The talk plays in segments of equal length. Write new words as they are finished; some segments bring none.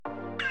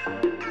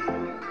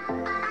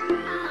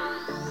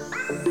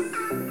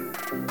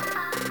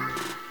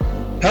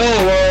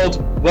Hello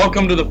world,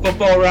 welcome to the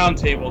Football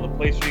Roundtable, the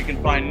place where you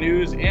can find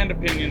news and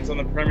opinions on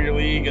the Premier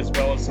League as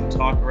well as some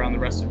talk around the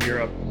rest of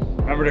Europe.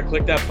 Remember to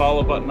click that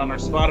follow button on our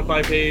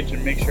Spotify page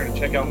and make sure to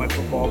check out my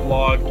football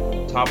blog,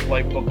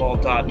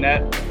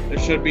 topflightfootball.net. There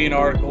should be an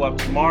article up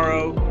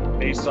tomorrow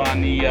based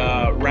on the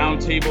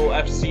Roundtable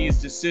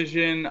FC's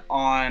decision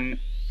on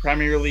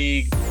Premier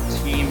League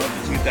Team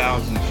of the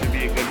 2000s. Should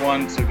be a good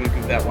one, so go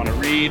give that one a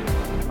read.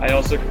 I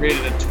also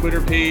created a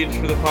Twitter page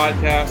for the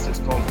podcast. It's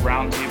called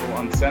Roundtable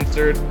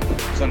Uncensored.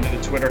 It's under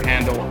the Twitter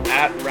handle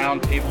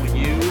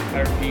 @RoundtableU. I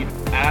repeat,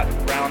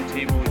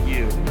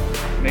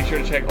 @RoundtableU. Make sure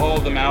to check all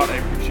of them out. I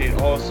appreciate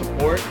all the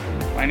support.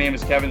 My name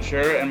is Kevin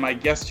Schur, and my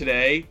guest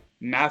today,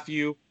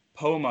 Matthew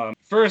Poma.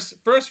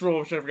 First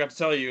rule, which I forgot to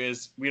tell you,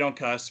 is we don't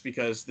cuss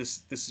because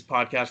this is a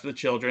podcast for the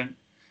children.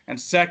 And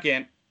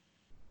second,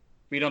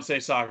 we don't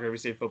say soccer, we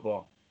say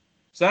football.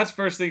 So that's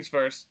first things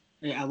first.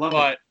 Yeah, I love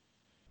it.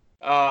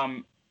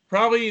 But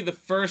probably the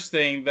first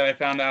thing that I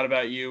found out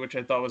about you, which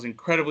I thought was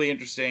incredibly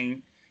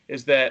interesting,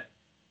 is that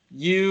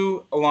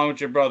you, along with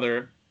your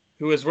brother,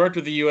 who has worked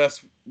with the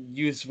U.S.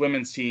 Youth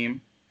Women's Team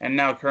and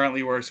now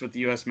currently works with the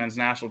U.S. Men's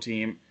National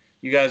Team,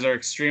 you guys are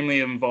extremely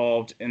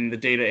involved in the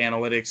data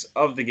analytics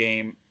of the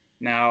game.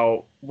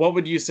 Now, what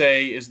would you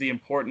say is the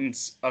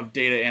importance of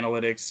data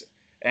analytics,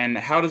 and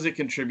how does it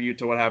contribute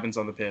to what happens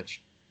on the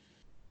pitch?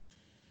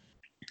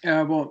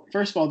 Well,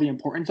 first of all, the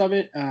importance of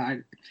it,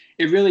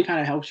 it really kind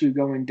of helps you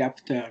go in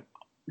depth to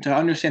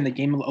understand the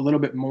game a little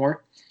bit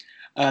more.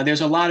 There's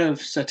a lot of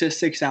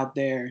statistics out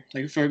there,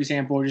 like, for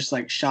example, just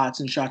like shots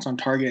and shots on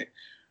target,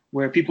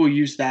 where people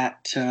use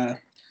that to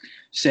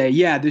say,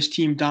 yeah, this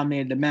team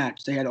dominated the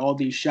match. They had all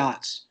these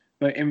shots.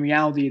 But in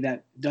reality,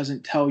 that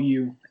doesn't tell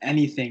you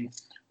anything.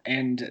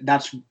 And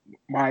that's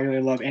why I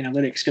really love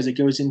analytics, because it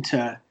goes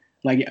into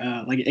like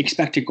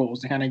expected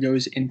goals. It kind of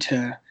goes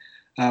into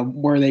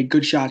were they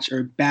good shots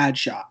or bad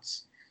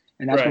shots?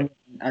 And that's Right. when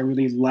I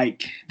really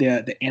like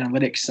the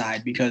analytics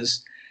side,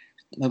 because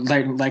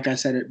like I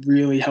said, it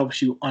really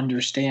helps you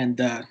understand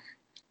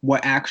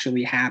what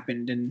actually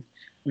happened. And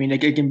I mean,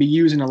 it can be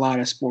used in a lot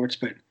of sports,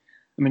 but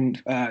I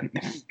mean,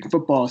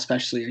 football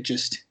especially, it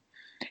just,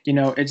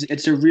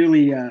 it's a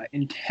really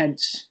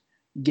intense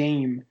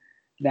game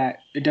that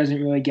it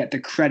doesn't really get the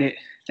credit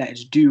that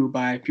is due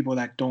by people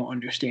that don't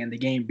understand the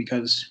game,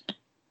 because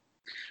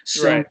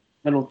Right.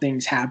 little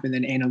things happen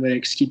and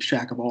analytics keeps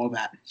track of all of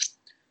that.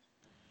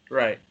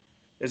 Right.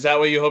 Is that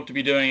what you hope to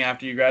be doing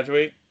after you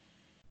graduate?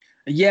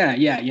 Yeah.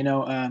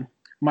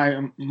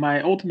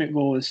 My ultimate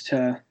goal is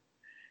to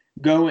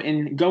go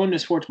into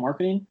sports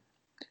marketing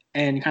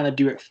and kind of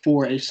do it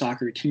for a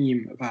soccer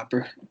team,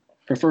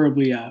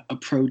 preferably a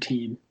pro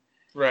team.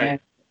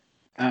 Right.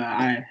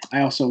 And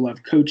I also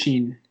love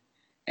coaching,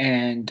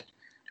 and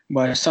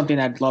something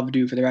I'd love to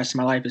do for the rest of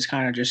my life is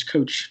kind of just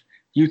coach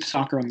youth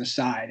soccer on the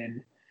side.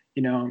 And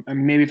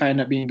maybe if I end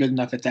up being good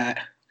enough at that,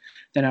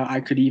 then I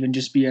could even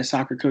just be a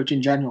soccer coach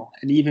in general.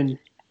 And even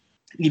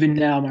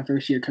now, my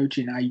first year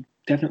coaching, I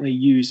definitely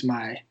use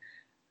my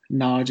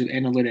knowledge of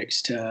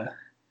analytics to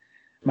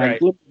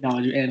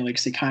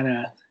kind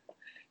of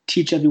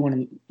teach everyone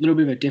a little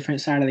bit of a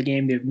different side of the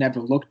game they've never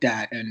looked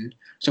at. And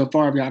so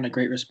far, I've gotten a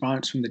great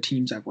response from the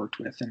teams I've worked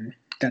with. And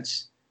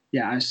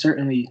I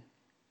certainly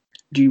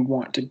do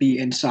want to be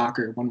in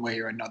soccer one way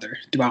or another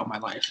throughout my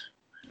life.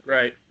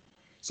 Right.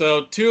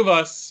 So two of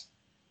us,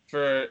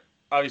 for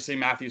obviously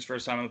Matthew's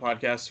first time on the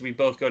podcast, we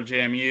both go to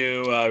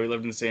JMU. We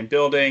lived in the same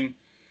building,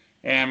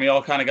 and we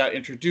all kind of got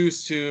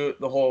introduced to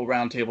the whole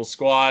Roundtable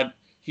squad.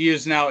 He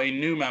is now a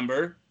new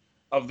member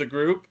of the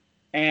group,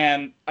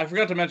 and I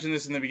forgot to mention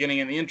this in the beginning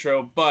in the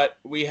intro, but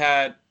we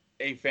had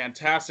a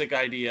fantastic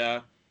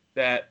idea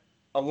that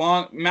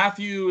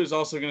Matthew is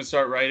also going to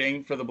start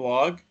writing for the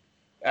blog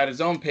at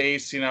his own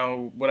pace,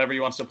 whatever he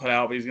wants to put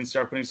out, but he's going to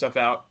start putting stuff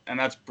out, and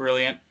that's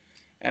brilliant.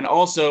 And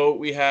also,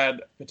 we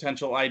had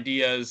potential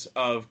ideas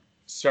of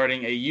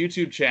starting a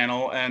YouTube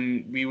channel,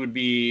 and we would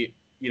be,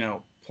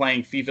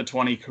 playing FIFA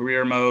 20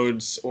 career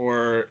modes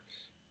or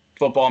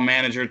Football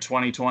Manager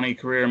 2020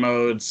 career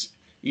modes,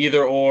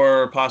 either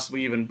or,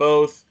 possibly even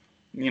both.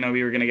 We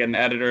were going to get an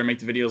editor and make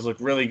the videos look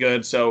really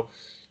good. So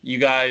you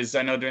guys,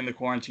 I know during the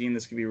quarantine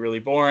this could be really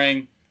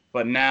boring,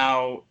 but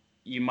now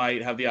you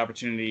might have the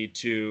opportunity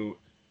to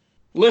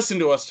listen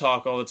to us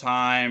talk all the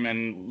time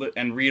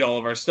and read all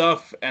of our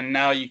stuff, and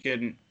now you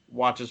can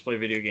watch us play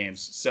video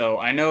games. So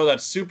I know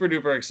that's super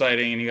duper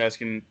exciting, and you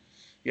guys are going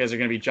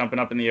to be jumping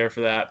up in the air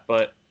for that,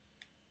 but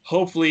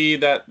hopefully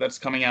that's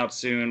coming out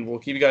soon. We'll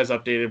keep you guys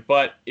updated,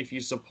 but if you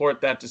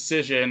support that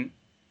decision,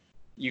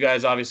 you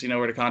guys obviously know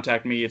where to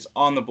contact me. It's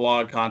on the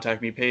blog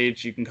contact me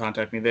page. You can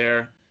contact me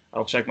there.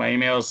 I'll check my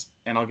emails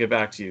and I'll get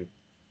back to you.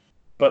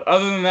 But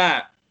other than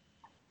that,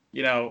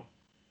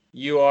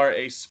 you are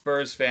a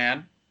Spurs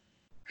fan.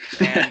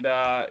 And,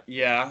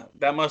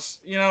 that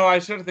must, I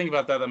started thinking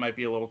about that. That might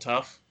be a little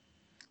tough.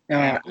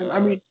 I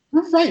mean,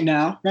 right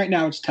now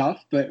it's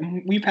tough, but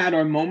we've had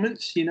our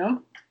moments,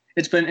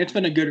 It's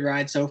been a good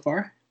ride so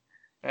far.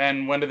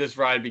 And when did this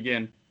ride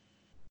begin?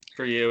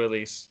 For you, at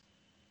least.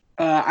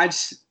 I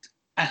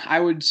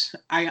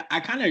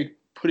I kind of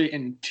put it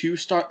in two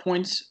start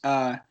points.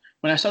 When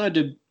I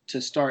started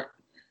to start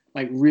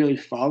like really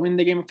following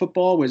the game of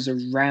football was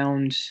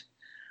around,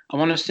 I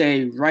want to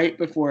say right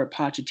before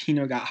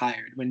Pochettino got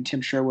hired, when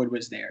Tim Sherwood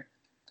was there.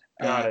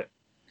 Got it.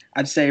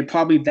 I'd say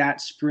probably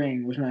that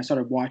spring was when I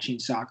started watching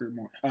soccer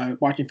more,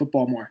 watching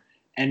football more.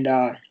 And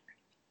I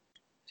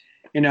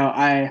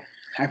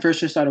first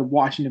just started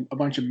watching a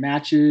bunch of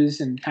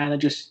matches and kind of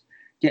just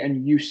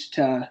getting used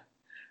to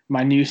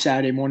my new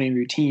Saturday morning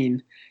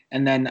routine.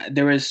 And then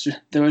there was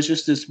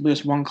just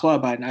this one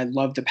club. I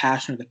loved the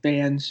passion of the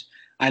fans.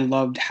 I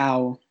loved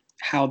how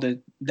the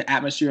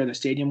atmosphere of the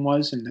stadium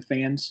was and the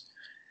fans,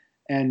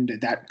 and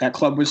that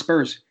club was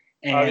Spurs.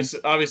 And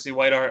Obviously,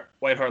 White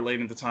Hart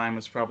Lane at the time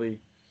was probably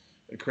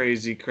a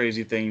crazy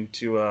thing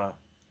to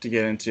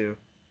get into.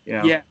 You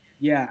know.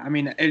 Yeah. I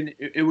mean,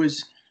 it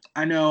was.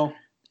 I know.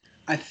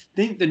 I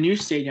think the new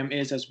stadium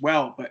is as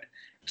well, but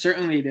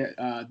certainly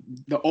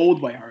the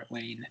old White Hart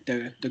Lane,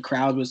 the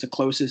crowd was the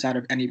closest out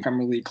of any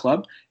Premier League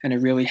club, and it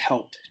really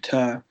helped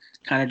to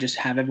kind of just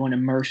have everyone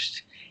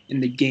immersed in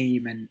the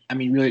game, and I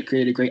mean, really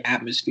create a great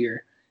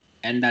atmosphere.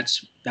 And that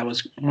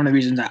was one of the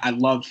reasons I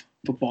love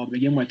football to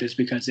begin with, is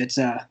because it's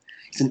an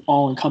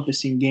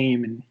all-encompassing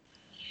game, and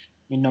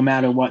I mean, no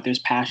matter what, there's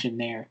passion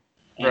there.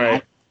 And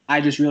right.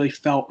 I just really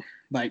felt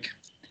like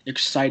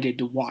excited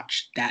to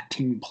watch that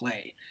team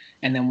play.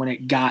 And then when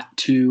it got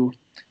to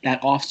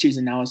that off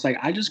season, I was like,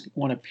 I just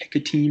want to pick a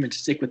team and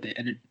stick with it.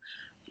 And it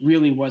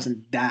really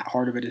wasn't that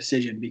hard of a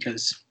decision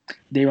because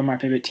they were my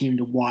favorite team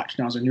to watch,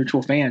 and I was a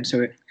neutral fan.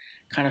 So it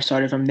kind of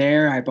started from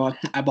there. I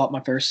bought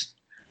my first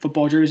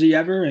football jersey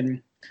ever,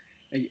 and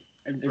it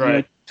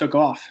really took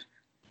off.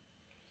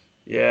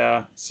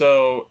 Yeah.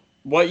 So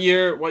what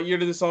year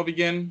did this all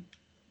begin?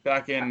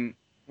 Back in,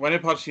 when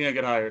did Pochettino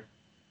get hired?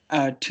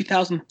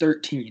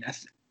 2013.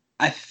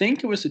 I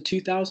think it was the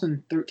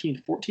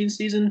 2013-14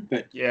 season,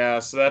 but yeah.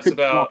 So that's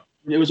about.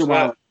 It was a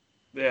while.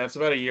 Yeah, it's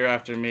about a year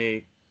after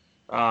me.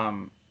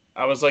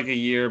 I was like a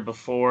year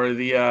before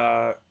the.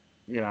 I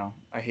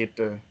hate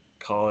to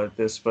call it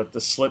this, but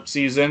the slip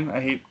season.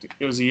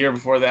 It was a year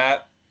before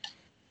that,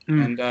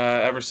 and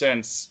ever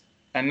since.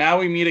 And now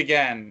we meet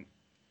again,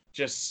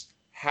 just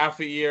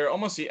half a year,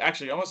 almost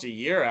a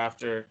year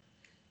after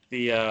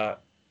the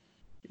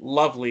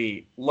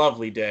lovely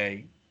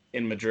day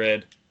in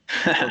Madrid.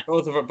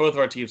 Both of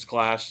our teams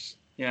clashed.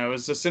 You know, it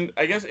was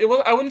I guess it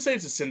was. I wouldn't say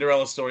it's a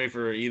Cinderella story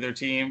for either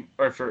team,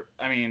 or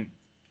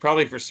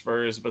probably for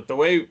Spurs. But the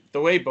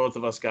way both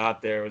of us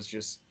got there was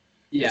just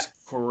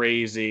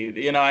crazy.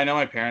 You know, I know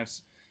my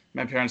parents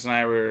and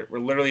I were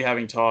literally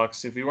having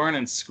talks. If we weren't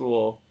in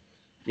school,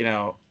 you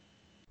know,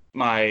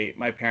 my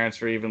parents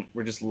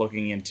were just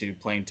looking into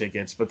plane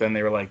tickets. But then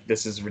they were like,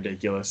 "This is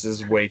ridiculous. This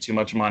is way too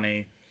much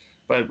money."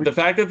 But the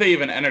fact that they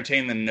even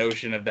entertained the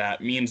notion of that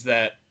means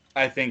that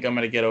I think I'm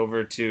going to get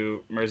over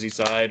to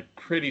Merseyside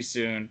pretty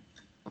soon.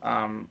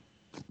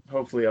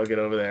 Hopefully I'll get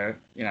over there.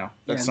 You know,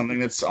 that's something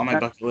that's on my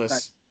bucket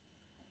list.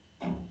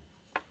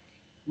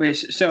 Wait,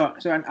 so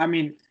I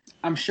mean,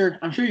 I'm sure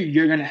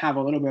you're going to have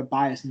a little bit of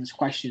bias in this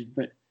question,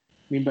 but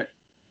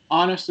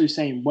honestly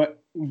saying, what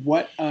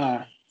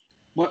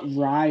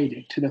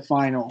ride to the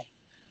final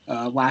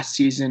last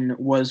season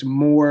was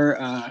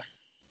more,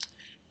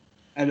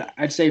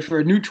 I'd say for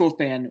a neutral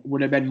fan,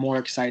 would have been more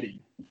exciting.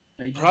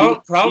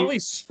 Probably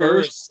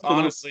Spurs,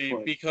 honestly,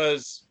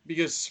 because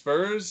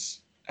Spurs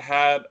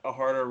had a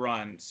harder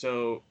run.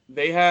 So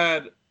they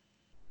had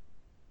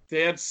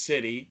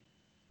City,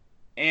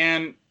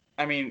 and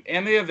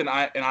they have an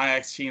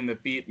Ajax team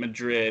that beat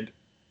Madrid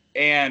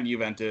and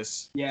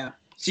Juventus. Yeah.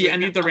 See,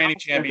 and beat the reigning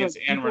champions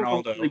and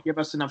Ronaldo. Don't really give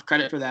us enough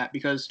credit for that,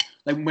 because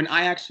like when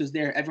Ajax was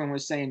there, everyone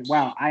was saying,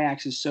 "Wow,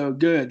 Ajax is so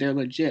good. They're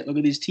legit. Look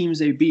at these teams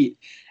they beat."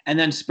 And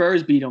then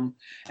Spurs beat them,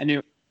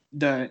 and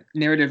the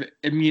narrative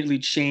immediately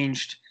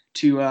changed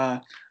to,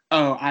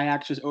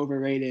 Ajax was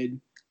overrated.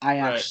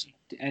 Ajax,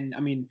 right. And I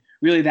mean,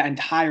 really, that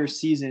entire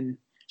season,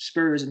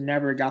 Spurs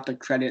never got the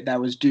credit that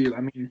was due.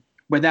 I mean,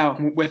 without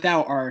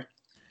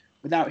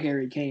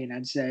Harry Kane,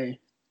 I'd say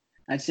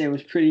it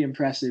was pretty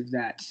impressive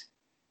that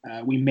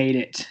we made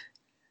it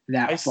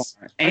that far.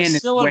 And I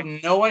still have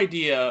no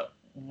idea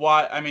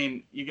why. I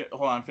mean,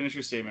 hold on, finish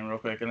your statement real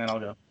quick, and then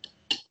I'll go.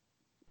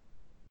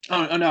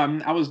 Oh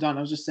no, I was done.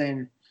 I was just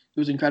saying it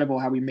was incredible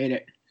how we made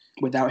it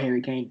without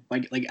Harry Kane,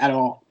 like at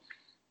all.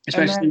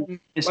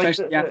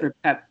 Especially after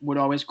Pep would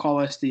always call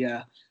us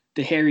the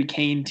Harry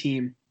Kane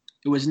team.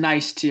 It was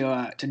nice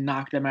to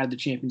knock them out of the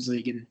Champions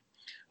League and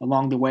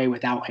along the way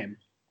without him.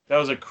 That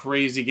was a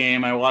crazy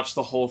game. I watched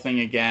the whole thing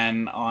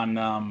again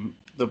on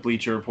the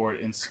Bleacher Report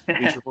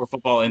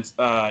Football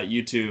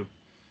YouTube.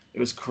 It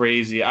was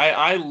crazy.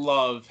 I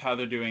love how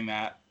they're doing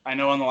that. I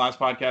know on the last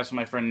podcast with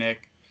my friend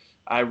Nick,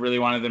 I really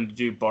wanted them to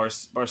do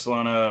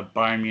Barcelona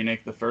Bayern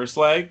Munich the first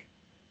leg,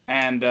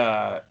 and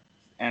they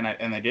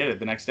did it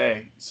the next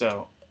day.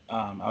 So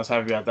I was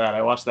happy about that.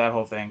 I watched that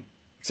whole thing,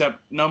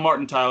 except no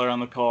Martin Tyler on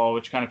the call,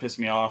 which kind of pissed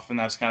me off, and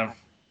that's kind of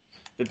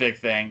the big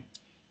thing.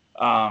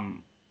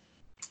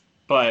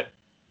 But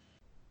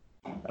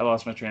I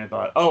lost my train of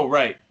thought. Oh,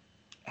 right.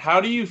 how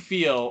do you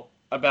feel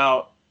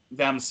about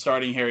them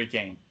starting Harry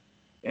Kane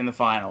in the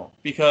final?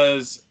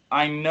 Because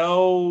I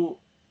know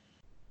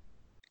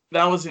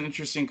that was an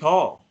interesting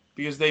call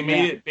because they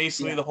made it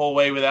basically the whole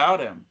way without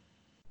him.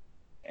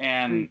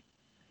 And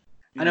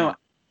I know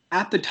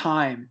at the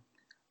time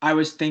I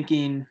was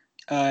thinking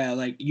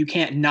like you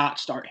can't not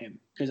start him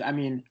because I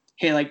mean,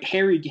 hey, like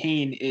Harry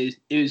Kane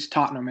is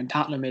Tottenham and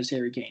Tottenham is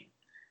Harry Kane.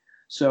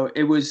 So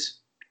it was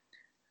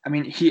I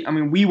mean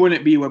we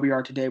wouldn't be where we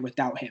are today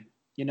without him,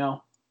 you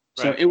know?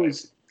 So it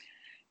was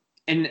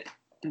and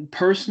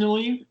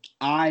personally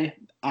I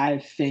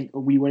think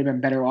we would have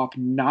been better off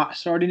not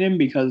starting him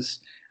because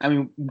I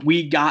mean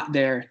we got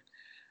there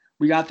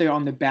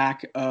on the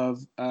back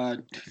of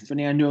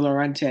Fernando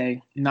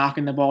Llorente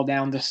knocking the ball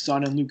down the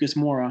son of Lucas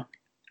Moura,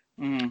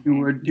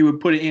 who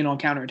would put it in on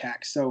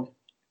counterattacks. So,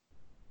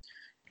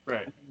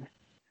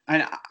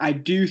 I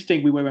do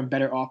think we would have been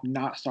better off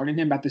not starting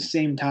him. But at the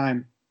same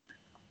time,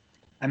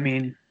 I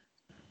mean,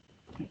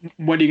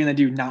 what are you gonna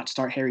do? Not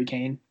start Harry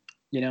Kane?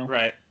 You know?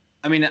 Right.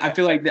 I mean, I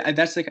feel like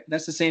that's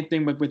the same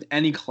thing with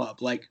any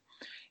club. Like,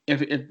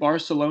 if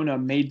Barcelona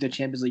made the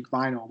Champions League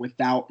final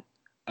without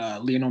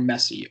Lionel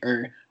Messi,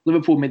 or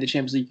Liverpool made the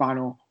Champions League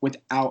final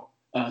without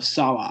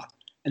Salah,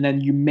 and then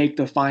you make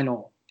the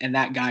final and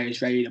that guy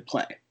is ready to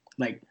play.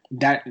 Like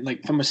that,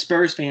 like from a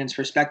Spurs fan's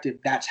perspective,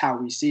 that's how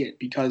we see it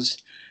because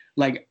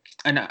like,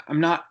 and I'm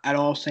not at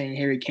all saying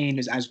Harry Kane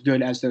is as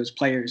good as those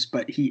players,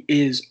 but he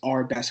is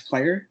our best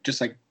player,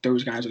 just like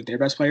those guys are their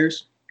best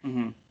players.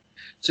 Mm-hmm.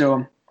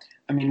 So,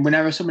 I mean,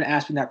 whenever someone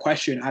asks me that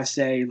question, I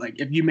say, like,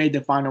 if you made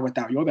the final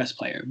without your best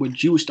player,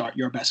 would you start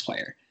your best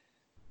player?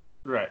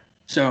 Right.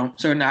 So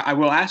now I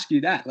will ask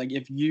you that. Like,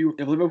 if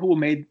Liverpool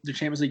made the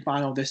Champions League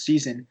final this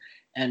season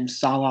and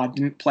Salah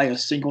didn't play a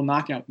single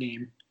knockout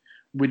game,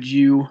 would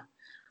you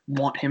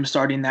want him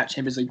starting that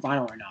Champions League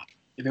final or not?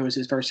 If it was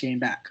his first game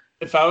back?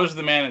 If I was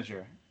the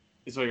manager,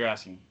 is what you're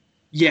asking.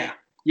 Yeah.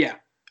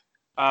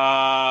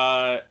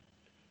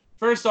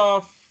 First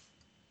off,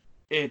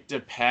 it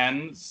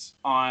depends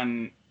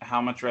on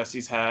how much rest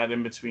he's had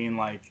in between,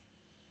 like,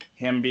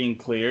 him being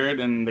cleared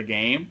in the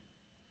game,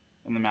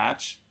 in the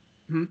match.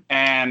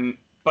 Mm-hmm.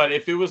 But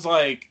if it was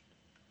like,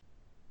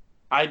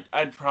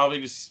 I'd probably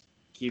just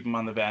keep him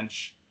on the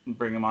bench and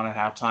bring him on at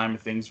halftime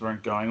if things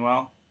weren't going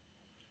well.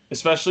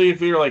 Especially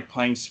if we were like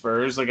playing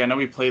Spurs. Like I know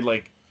we played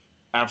like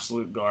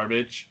absolute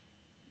garbage,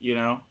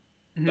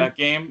 that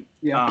game.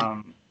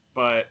 Yeah.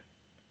 But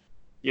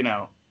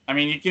I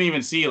mean, you can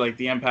even see like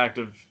the impact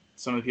of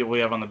some of the people we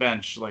have on the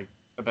bench. Like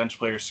a bench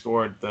player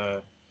scored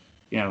the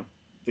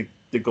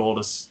goal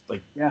to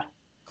like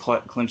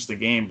clinch the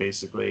game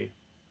basically.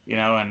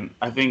 And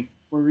I think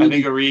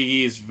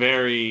Origi is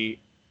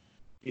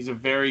he's a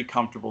very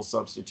comfortable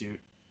substitute.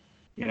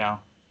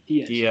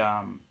 He is.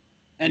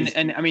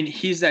 And I mean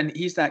he's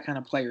that kind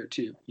of player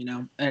too,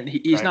 and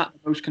he's not the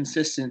most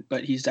consistent,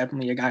 but he's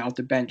definitely a guy off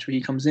the bench where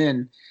he comes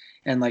in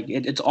and like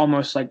it's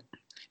almost like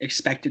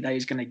expected that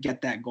he's going to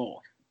get that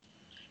goal.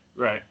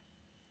 Right.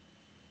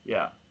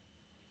 Yeah.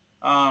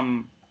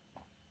 But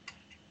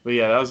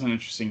yeah, that was an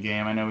interesting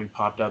game. I know we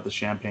popped out the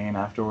champagne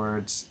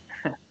afterwards,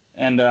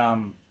 and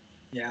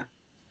yeah,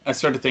 I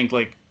started to think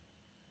like,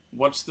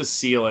 what's the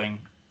ceiling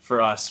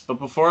for us? But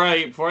before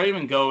I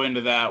even go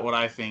into that, what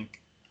I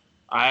think,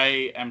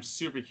 I am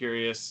super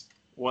curious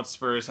what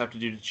Spurs have to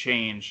do to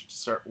change to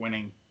start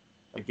winning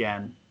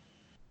again.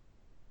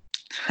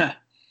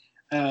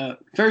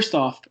 First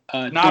off,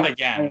 not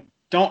again.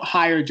 Don't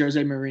hire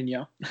Jose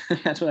Mourinho.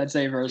 That's what I'd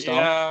say first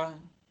off.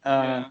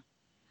 I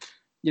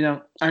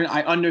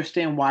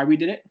understand why we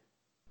did it.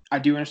 I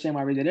do understand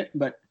why we did it,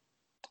 but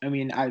I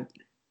mean, I'm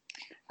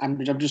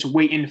just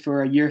waiting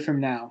for a year from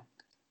now,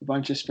 a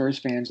bunch of Spurs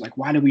fans like,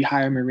 why did we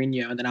hire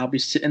Mourinho? And then I'll be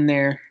sitting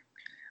there,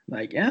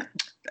 like, yeah,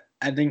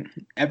 I think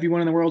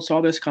everyone in the world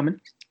saw this coming.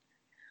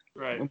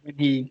 Right.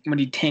 When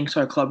he tanks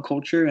our club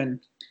culture and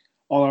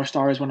all our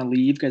stars want to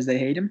leave because they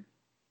hate him.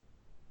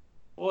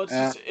 Well, it's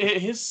just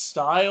his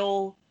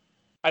style.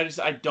 I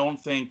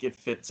don't think it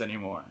fits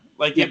anymore.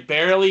 Like it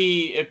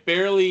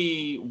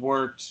barely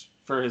worked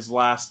for his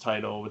last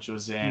title, which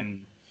was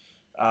in,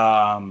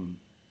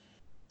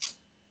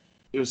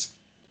 it was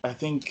I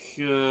think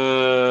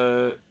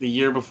the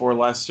year before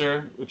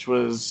Leicester, which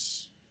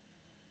was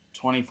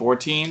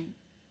 2014,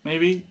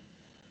 maybe.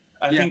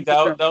 I think it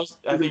was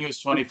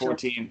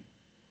 2014.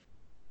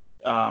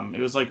 It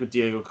was like with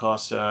Diego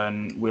Costa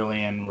and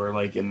Willian were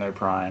like in their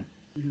prime.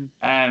 Mm-hmm.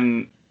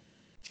 And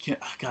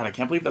God, I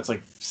can't believe that's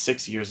like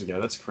 6 years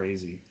ago. That's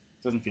crazy.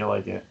 It doesn't feel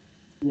like it.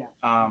 Yeah.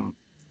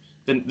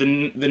 The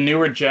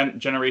newer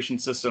generation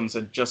systems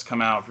had just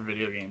come out for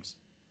video games.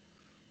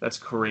 That's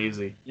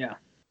crazy. Yeah.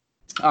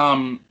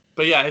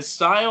 But yeah, his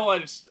style,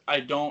 I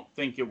don't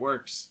think it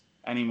works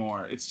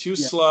anymore. It's too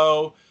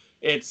slow.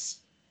 It's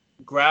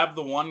grab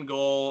the one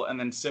goal and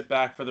then sit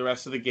back for the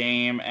rest of the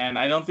game. And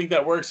I don't think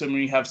that works when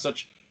we have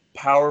such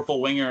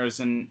powerful wingers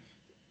and,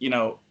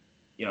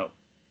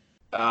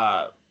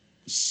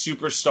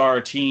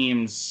 superstar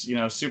teams,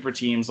 super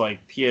teams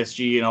like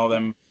PSG and all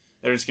them.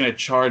 They're just going to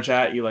charge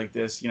at you like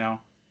this,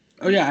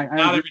 Oh yeah,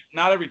 I agree.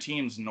 Not every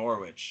team's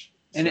Norwich.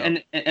 So.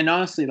 And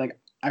honestly, like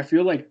I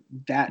feel like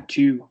that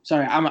too.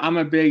 Sorry, I'm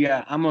a big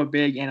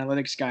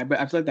analytics guy, but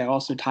I feel like that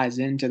also ties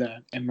into the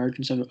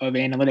emergence of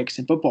analytics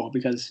in football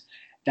because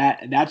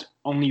that's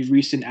only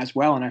recent as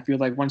well. And I feel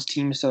like once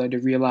teams started to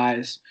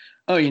realize,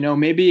 oh,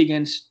 maybe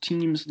against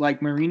teams like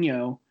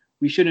Mourinho,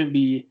 we shouldn't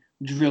be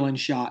drilling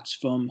shots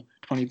from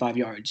 25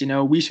 yards.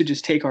 We should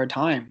just take our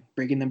time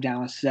breaking them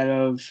down instead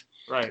of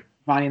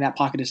finding that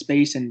pocket of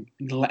space and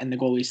letting the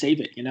goalie save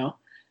it.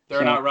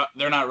 They're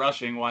not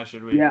rushing. Why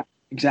should we? Yeah,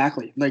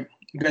 exactly. Like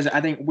because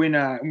I think when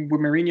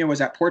Mourinho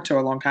was at Porto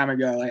a long time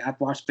ago, like I've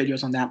watched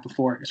videos on that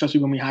before, especially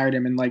when we hired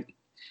him, and like,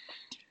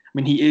 I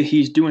mean,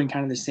 he's doing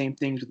kind of the same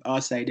things with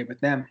us that he did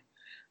with them,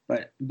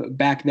 but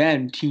back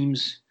then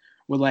teams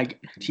would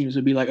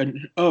be like,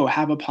 oh,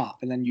 have a pop,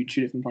 and then you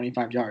shoot it from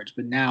 25 yards.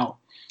 But now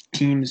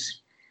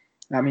teams,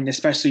 I mean,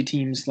 especially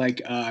teams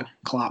like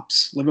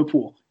Klopp's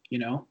Liverpool,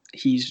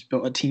 he's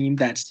built a team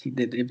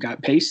they've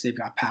got pace, they've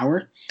got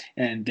power,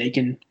 and they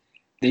can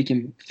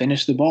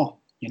finish the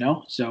ball,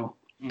 so.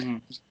 Mm-hmm.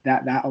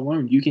 That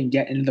alone, you can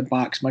get into the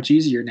box much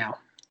easier now,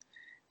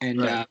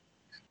 and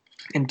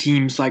and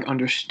teams like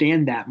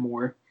understand that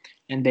more,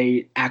 and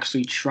they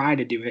actually try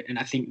to do it. And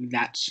I think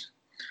that's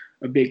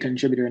a big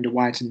contributor into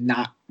why it's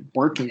not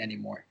working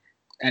anymore.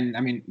 And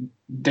I mean,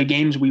 the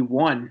games we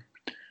won,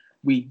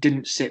 we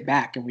didn't sit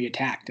back and we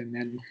attacked. And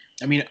then,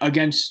 I mean,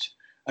 against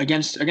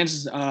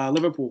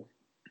Liverpool,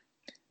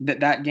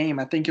 that game,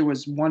 I think it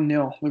was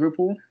 1-0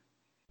 Liverpool.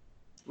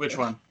 Which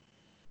one?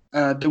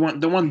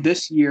 The one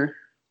this year.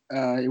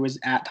 It was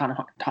at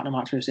Tottenham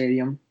Hotspur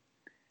Stadium.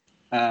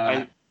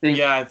 I think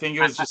it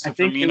was just a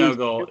Firmino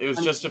goal. It was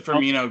just a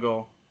Firmino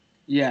goal.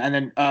 Yeah, and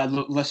then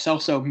Lo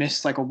Celso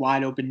missed like a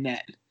wide open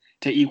net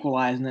to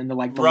equalize, and then the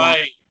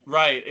right.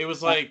 It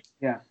was like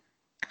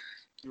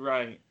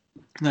right.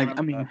 Like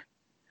I mean, that.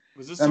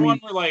 Was this the one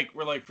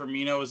where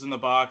Firmino was in the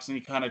box and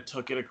he kind of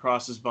took it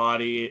across his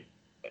body,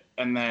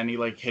 and then he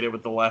like hit it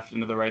with the left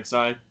into the right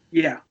side?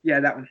 Yeah,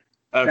 that one.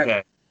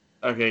 Okay.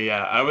 Okay,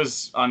 yeah, I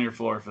was on your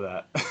floor for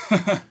that.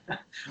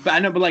 But I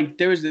know, but like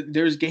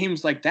there's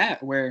games like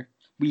that where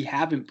we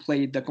haven't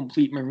played the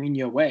complete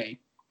Mourinho way,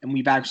 and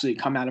we've actually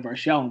come out of our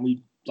shell and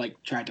we like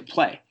tried to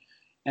play,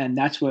 and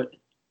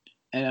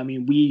I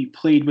mean we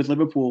played with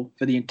Liverpool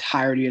for the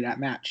entirety of that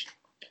match,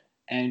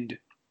 and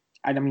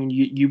I mean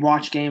you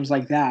watch games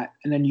like that,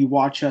 and then you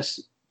watch us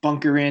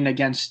bunker in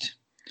against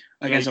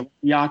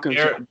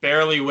Olympiacos.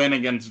 Barely win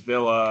against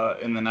Villa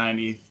in the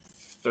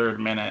 93rd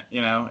minute,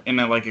 in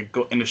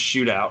a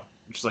shootout,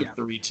 which is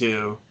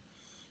 3-2,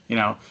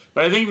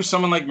 But I think for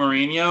someone like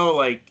Mourinho,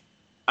 like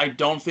I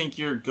don't think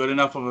you're good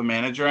enough of a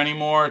manager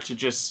anymore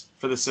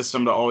for the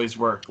system to always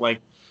work.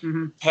 Like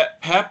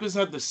Pep has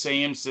had the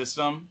same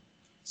system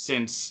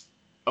since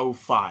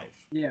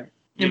 2005. Yeah.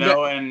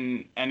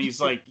 And he's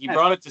like he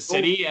brought it to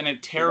City and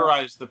it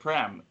terrorized the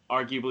Prem,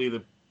 arguably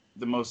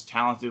the most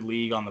talented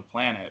league on the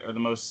planet or the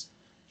most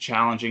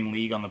challenging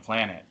league on the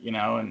planet,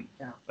 and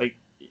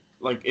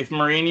like if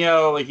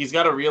Mourinho, he's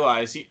got to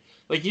realize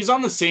he's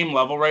on the same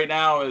level right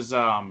now as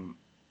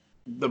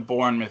the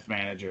Bournemouth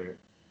manager,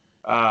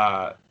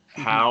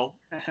 Howe,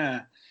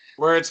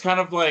 where it's kind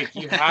of like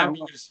you have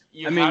your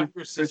system.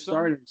 For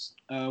starters,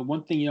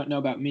 one thing you don't know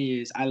about me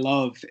is I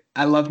love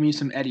me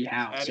some Eddie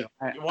Howe.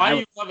 Why do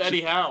you love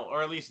Eddie Howe,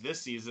 or at least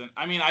this season?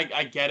 I mean,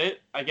 I get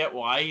it. I get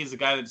why he's a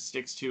guy that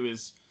sticks to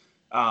his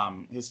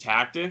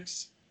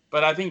tactics,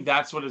 but I think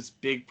that's what his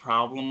big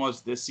problem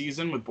was this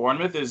season with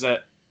Bournemouth is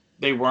that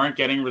they weren't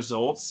getting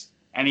results,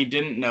 and he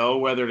didn't know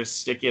whether to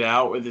stick it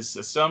out with his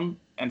system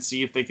and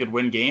see if they could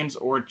win games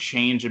or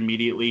change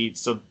immediately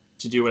to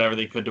do whatever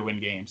they could to win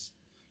games.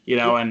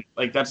 And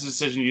that's a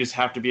decision you just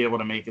have to be able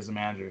to make as a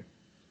manager.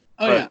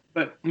 But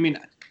I mean,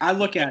 I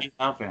look at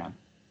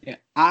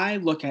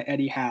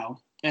Eddie Howe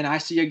and I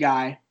see a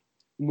guy,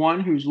 one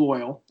who's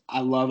loyal.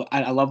 I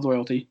love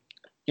loyalty.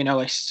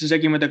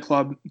 Sticking with the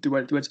club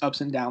through its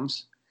ups and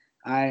downs.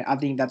 I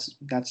think that's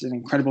an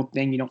incredible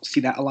thing. You don't see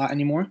that a lot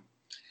anymore.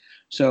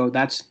 So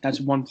that's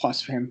one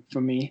plus for him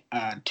for me.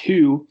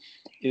 Two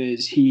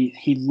is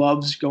he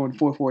loves going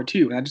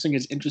 4-4-2, and I just think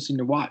it's interesting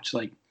to watch.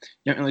 Like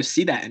you don't really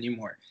see that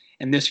anymore.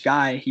 And this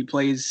guy, he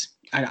plays.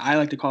 I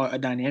like to call it a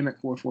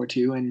dynamic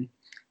 4-4-2, and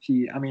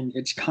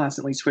it's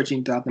constantly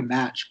switching throughout the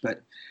match,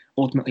 but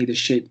ultimately the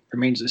shape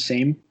remains the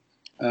same.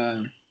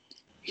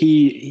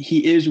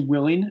 He is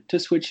willing to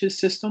switch his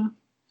system.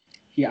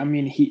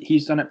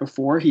 He's done it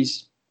before.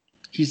 He's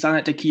done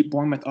it to keep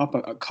Bournemouth up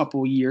a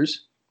couple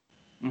years.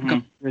 A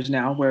couple years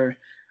now, where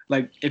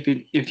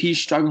if he's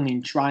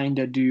struggling trying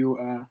to do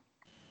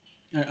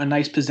a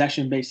nice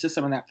possession-based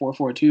system in that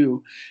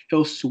 4-4-2,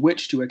 he'll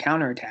switch to a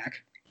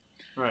counterattack,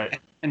 right,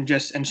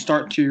 and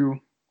start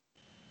to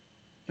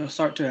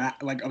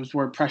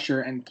absorb pressure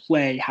and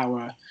play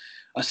how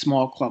a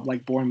small club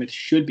like Bournemouth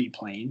should be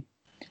playing.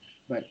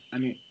 But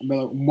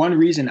one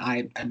reason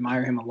I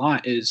admire him a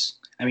lot is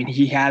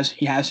he has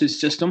his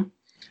system.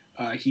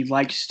 He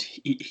likes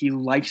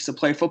to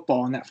play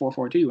football in that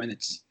 4-4-2, and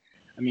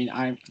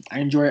I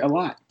enjoy it a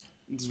lot.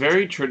 it's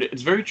very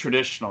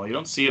traditional. You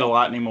don't see it a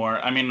lot anymore.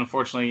 I mean,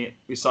 unfortunately,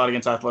 we saw it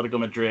against Atletico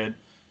Madrid,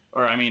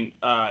 or I mean,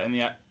 in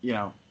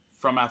the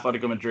from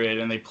Atletico Madrid,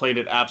 and they played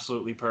it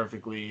absolutely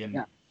perfectly, and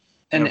Yeah.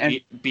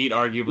 And beat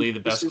arguably the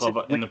this best is a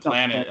club in link the up play.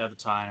 planet at the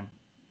time.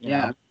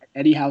 Yeah,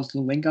 Eddie Howe's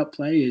link up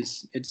play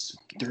it's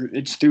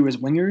through his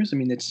wingers. I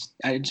mean,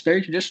 it's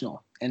very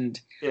traditional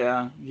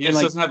Yeah, he and just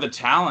like doesn't have the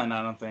talent,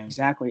 I don't think.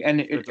 exactly.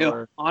 And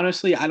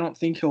honestly, I don't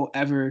think he'll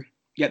ever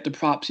get the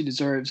props he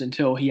deserves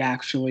until he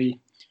actually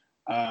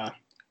uh,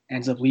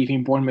 ends up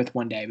leaving Bournemouth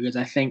one day. Because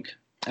I think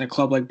at a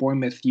club like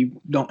Bournemouth, you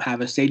don't have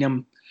a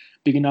stadium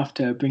big enough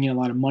to bring in a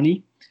lot of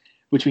money,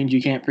 which means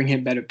you can't bring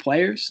in better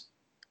players,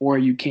 or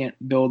you can't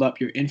build up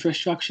your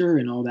infrastructure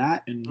and all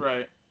that. And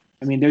Right.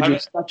 I mean, they're I mean,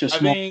 just such a I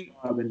small think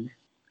club, and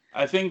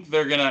I think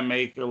they're gonna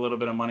make a little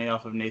bit of money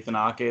off of Nathan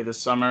Ake this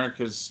summer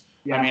because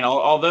I yeah, mean,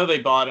 although they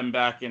bought him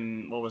back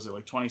in what was it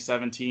like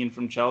 2017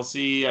 from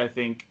Chelsea, I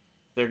think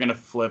they're gonna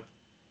flip,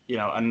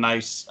 a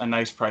nice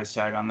price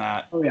tag on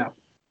that. oh yeah.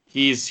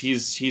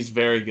 He's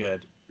very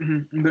good. But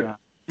Yeah,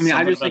 I mean,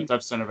 I something just about think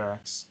Dutch center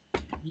backs.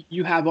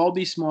 you have all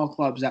these small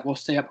clubs that will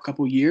stay up a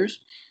couple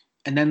years,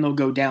 and then they'll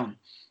go down.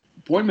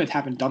 Bournemouth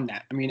haven't done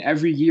that. I mean,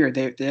 every year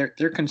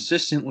they're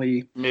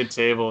consistently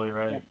Mid-table, you're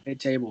right.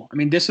 mid-table. I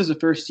mean, this is the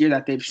first year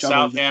that they've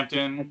struggled.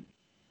 Southampton.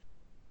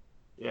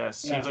 Yeah, it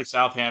seems Yeah, like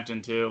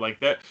Southampton too. Like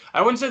that,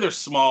 I wouldn't say they're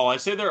small. I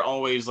say they're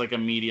always like a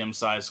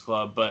medium-sized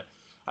club, but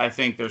I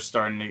think they're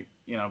starting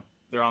to,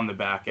 they're on the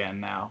back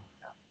end now.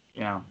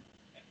 You know,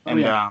 oh and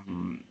yeah,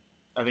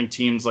 I think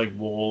teams like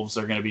Wolves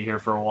are going to be here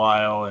for a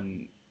while,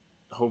 and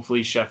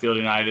hopefully Sheffield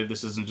United.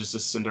 This isn't just a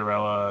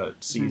Cinderella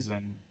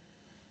season.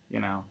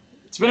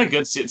 It's been a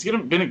good. It's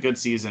been a good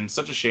season.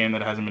 Such a shame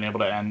that it hasn't been able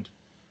to end.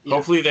 yeah.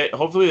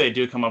 Hopefully they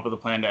do come up with a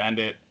plan to end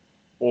it,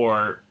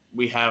 or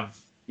we have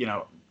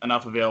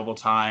enough available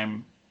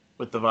time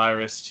with the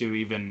virus to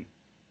even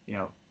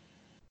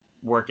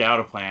work out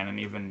a plan and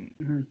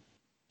even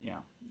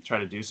try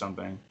to do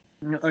something.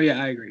 Oh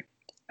yeah, I agree.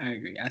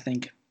 I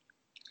think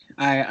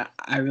I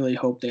really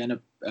hope they end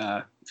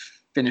up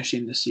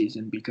finishing the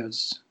season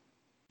because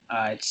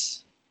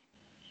it's.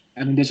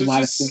 I mean, there's a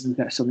lot of things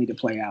that still need to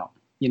play out.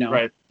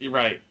 Right. You're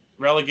right.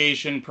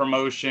 Relegation,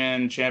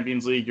 promotion,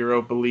 Champions League,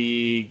 Europa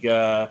League,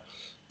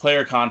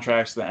 player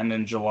contracts that end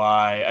in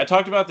July. I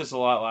talked about this a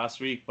lot last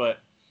week, but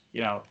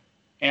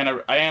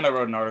Anna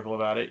wrote an article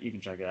about it. You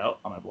can check it out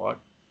on my blog.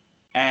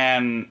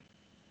 And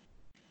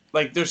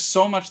like, there's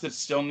so much that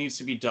still needs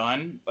to be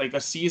done. Like,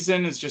 a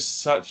season is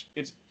just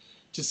it's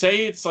to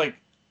say it's like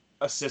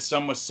a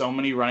system with so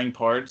many running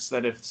parts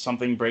that if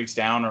something breaks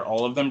down or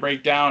all of them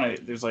break down,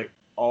 there's like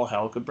all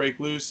hell could break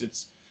loose.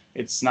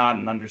 It's not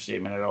an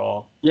understatement at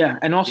all. Yeah,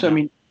 and also, I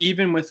mean,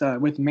 even with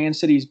Man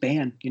City's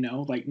ban,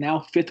 like now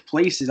fifth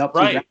place is up for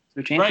right.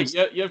 The Champions.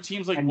 Right, you have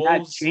teams like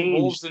Wolves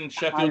and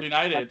Sheffield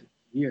United.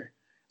 Year,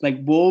 like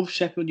Wolves,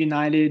 Sheffield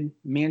United,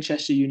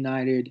 Manchester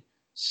United,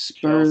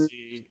 Spurs,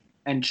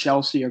 and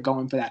Chelsea are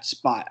going for that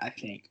spot, I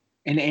think,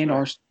 and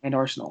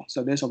Arsenal.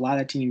 So there's a lot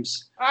of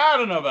teams. I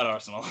don't know about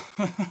Arsenal.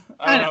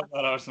 I don't know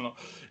about Arsenal.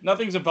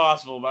 Nothing's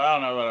impossible, but I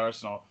don't know about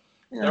Arsenal.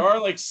 Yeah. There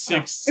are like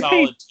six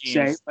solid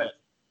teams.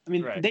 I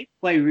mean, they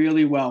play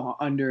really well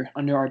under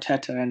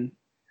Arteta, and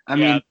I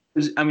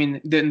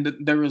mean,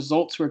 the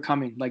results were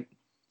coming. Like,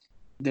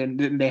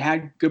 they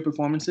had good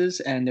performances,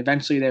 and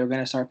eventually they were going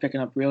to start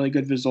picking up really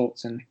good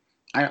results. And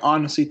I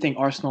honestly think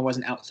Arsenal was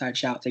an outside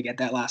shout to get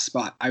that last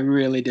spot. I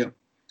really do.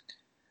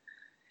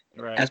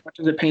 Right. As much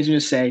as it pains me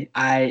to say,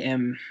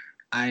 I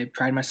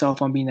pride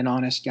myself on being an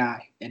honest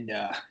guy, and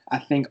I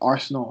think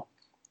Arsenal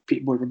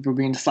were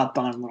being slept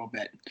on a little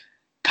bit.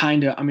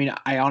 Kind of. I mean,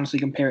 I honestly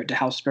compare it to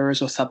how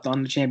Spurs was slept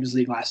on the Champions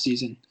League last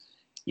season.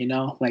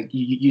 Like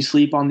you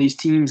sleep on these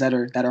teams that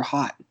are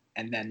hot,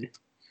 and then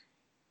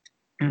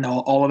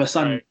all of a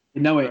sudden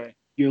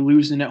you're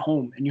losing at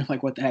home, and you're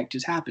like, what the heck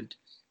just happened?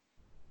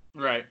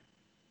 Right.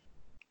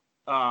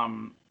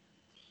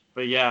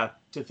 But yeah,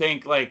 to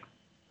think like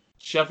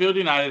Sheffield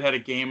United had a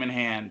game in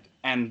hand,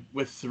 and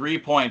with 3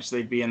 points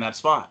they'd be in that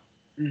spot.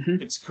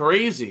 Mm-hmm. It's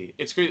crazy.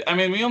 It's crazy. I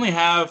mean,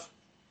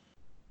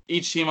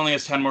 each team only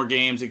has 10 more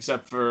games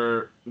except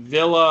for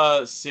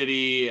Villa,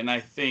 City, and I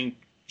think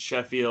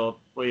Sheffield.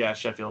 Well, yeah,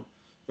 Sheffield.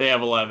 They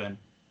have 11.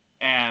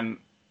 And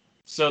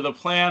so the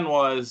plan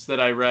that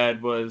I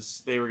read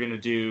was they were going to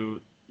do,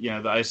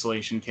 the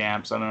isolation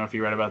camps. I don't know if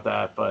you read about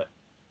that, but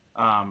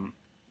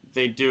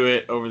they do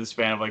it over the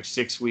span of like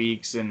 6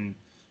 weeks in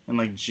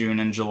like June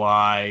and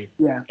July.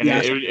 Yeah. And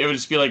it would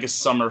just be like a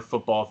summer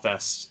football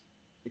fest.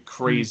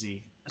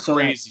 Crazy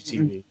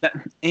TV.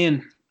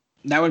 And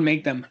that would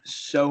make them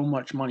so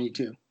much money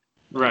too.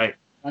 Right.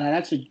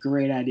 That's a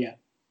great idea.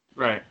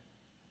 Right.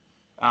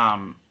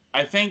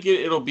 I think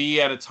it'll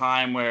be at a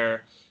time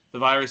where the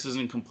virus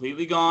isn't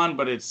completely gone,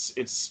 but it's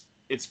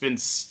been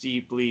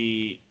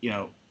steeply,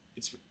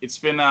 it's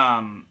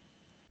been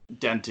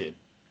dented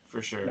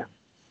for sure. Yeah.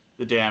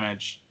 The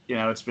damage,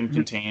 it's been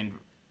contained.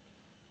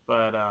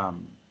 But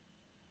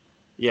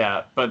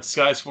but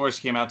Sky Sports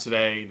came out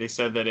today. They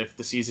said that if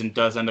the season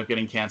does end up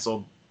getting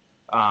canceled,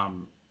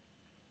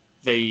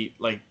 they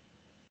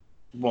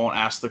won't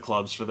ask the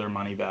clubs for their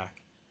money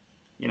back.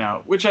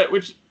 Which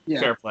Yeah,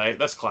 fair play.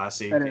 That's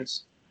classy. that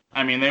is.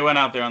 I mean, they went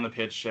out there on the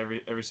pitch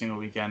every single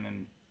weekend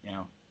and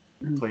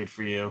Mhm. played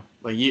for you.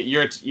 Like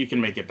you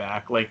can make it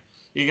back. Like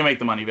you can make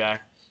the money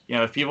back.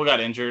 If people got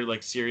injured,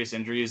 like serious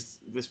injuries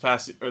this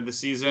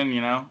season,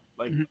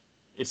 like Mhm.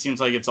 it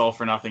seems like it's all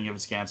for nothing if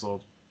it's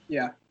canceled.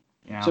 Yeah.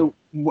 You know? So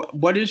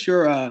what is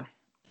your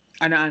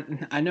and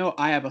I know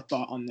I have a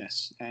thought on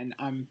this, and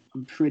I'm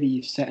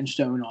pretty set in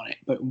stone on it.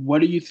 But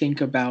what do you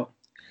think about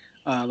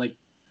like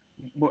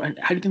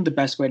how do you think the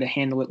best way to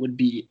handle it would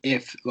be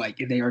if like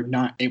if they are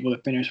not able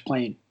to finish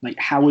playing? Like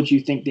how would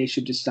you think they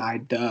should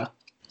decide The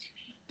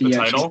the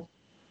title.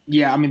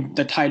 yeah, I mean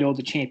the title,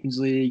 the Champions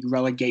League,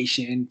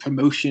 relegation,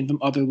 promotion from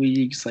other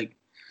leagues, like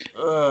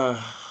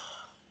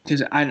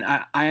because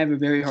I have a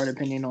very hard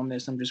opinion on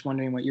this. I'm just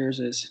wondering what yours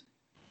is.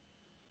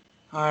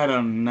 I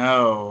don't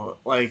know.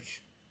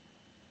 Like,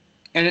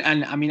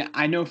 And I mean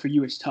I know for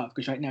you it's tough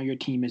because right now your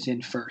team is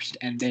in first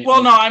and they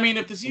well, are no, I mean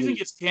if the season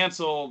gets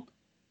canceled,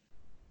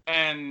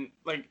 and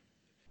like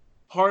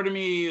part of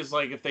me is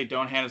like if they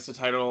don't hand us the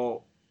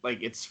title, like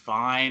it's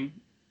fine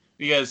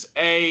because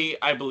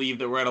I believe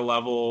that we're at a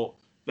level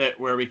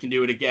where we can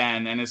do it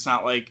again, and it's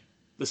not like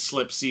the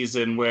slip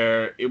season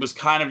where it was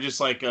kind of just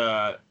like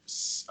a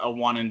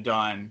one and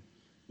done.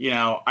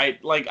 I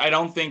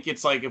don't think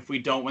it's like if we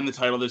don't win the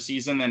title this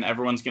season, then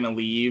everyone's gonna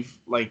leave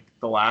like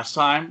the last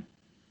time,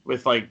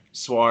 with like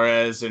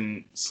Suarez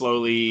and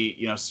slowly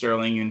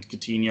Sterling and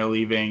Coutinho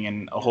leaving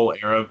and a whole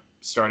era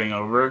starting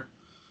over.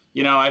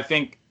 I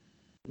think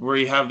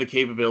we have the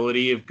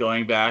capability of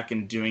going back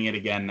and doing it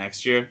again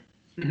next year.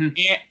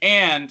 Mhm.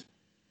 And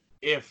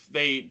if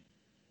they,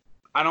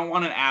 I don't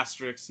want an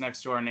asterisk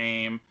next to our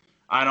name.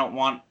 I don't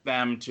want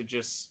them to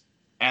just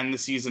end the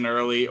season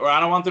early, or I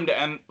don't want them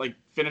to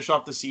finish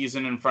off the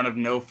season in front of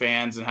no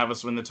fans and have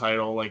us win the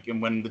title, like,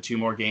 and win the 2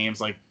 more games.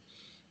 Like,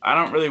 I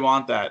don't really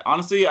want that.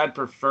 Honestly, I'd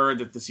prefer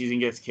that the season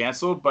gets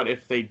canceled, but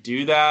if they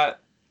do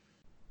that,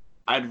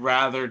 I'd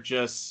rather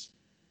just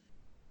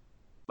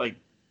like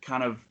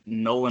kind of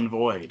null and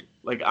void.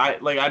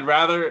 I'd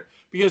rather,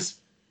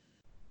 because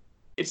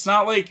it's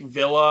not like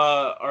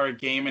Villa are a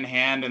game in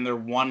hand and they're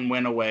 1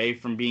 win away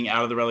from being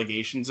out of the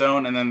relegation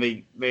zone, and then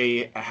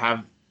they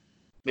have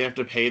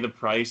to pay the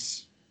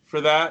price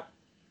for that,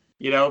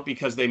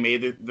 because they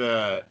made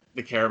the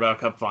Carabao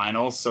Cup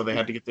finals, so they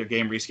had to get their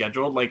game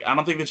rescheduled. Like, I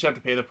don't think they should have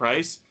to pay the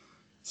price.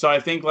 So I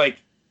think,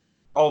 like,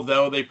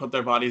 although they put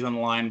their bodies on the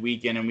line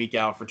week in and week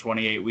out for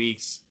 28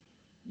 weeks,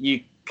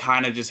 you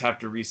kind of just have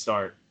to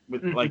restart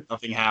with like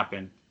nothing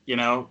happened.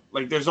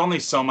 Like, there's only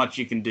so much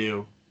you can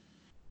do,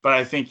 but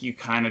I think you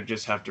kind of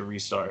just have to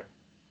restart.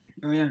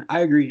 Oh yeah, I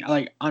agree.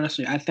 Like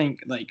honestly, I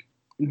think like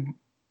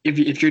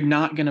if you're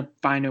not gonna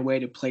find a way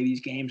to play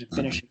these games and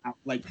finish it out,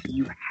 like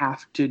you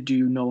have to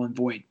do null and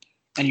void,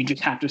 and you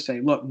just have to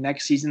say, look,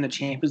 next season the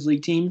Champions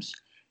League teams,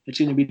 it's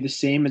going to be the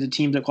same as the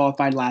teams that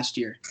qualified last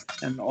year,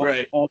 and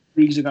Right. all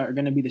leagues are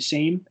going to be the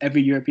same.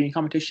 Every European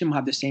competition will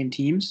have the same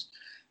teams,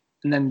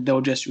 and then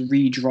they'll just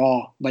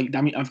redraw. Like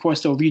I mean, of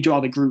course they'll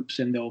redraw the groups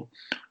and they'll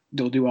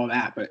do all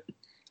that, but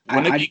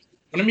Wouldn't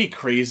it be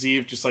crazy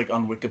if just like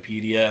on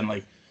Wikipedia in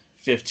like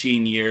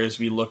 15 years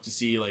we look to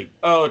see like,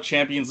 oh,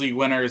 Champions League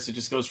winners, it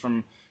just goes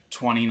from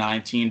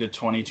 2019 to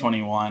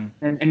 2021.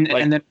 and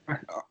then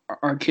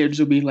our kids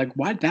will be like,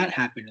 why'd that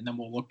happen? And then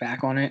we'll look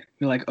back on it,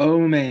 be like, oh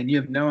man, you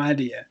have no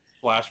idea.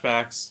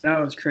 Flashbacks. That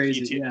was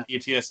crazy. Yeah.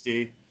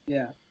 PTSD.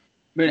 Yeah.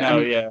 But No,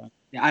 yeah.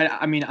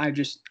 I mean,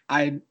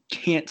 I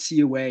can't see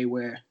a way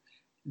where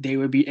they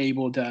would be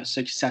able to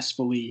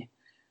successfully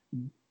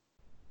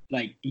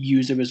like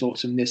use the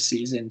results from this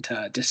season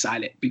to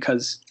decide it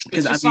because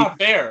it's just not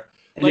fair.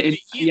 Like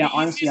the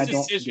honestly, I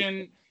don't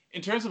decision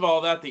in terms of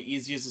all that, the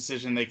easiest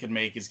decision they could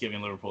make is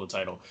giving Liverpool the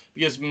title,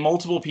 because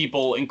multiple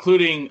people,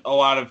 including a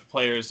lot of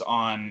players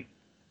on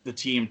the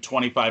team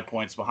 25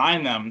 points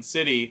behind them,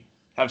 City,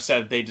 have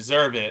said they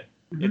deserve it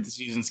if the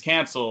season's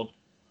canceled.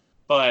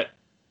 But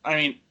I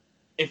mean,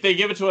 if they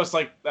give it to us,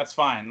 like, that's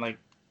fine. Like,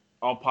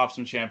 I'll pop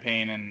some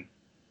champagne and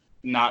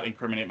not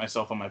incriminate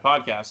myself on my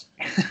podcast.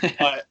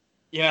 But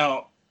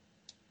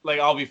like,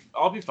 I'll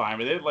be fine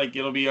with it. Like,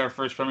 it'll be our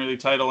first Premier League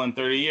title in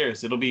 30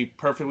 years. It'll be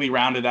perfectly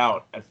rounded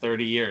out at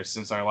 30 years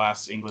since our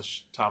last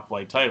English top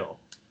flight title.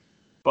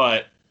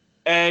 But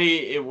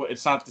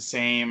it's not the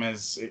same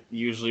as it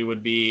usually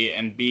would be,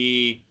 and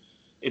B,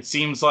 it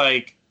seems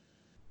like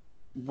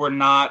we're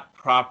not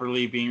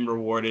properly being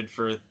rewarded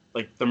for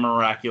like the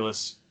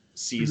miraculous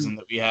season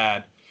that we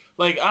had.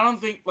 Like, I don't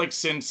think, like,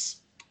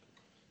 since,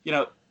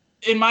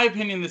 in my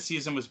opinion, this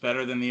season was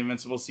better than the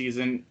Invincible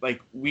season.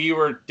 Like, we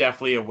were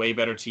definitely a way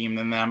better team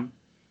than them.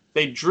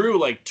 They drew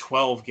like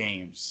 12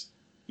 games.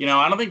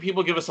 I don't think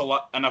people give us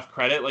enough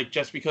credit. Like,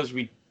 just because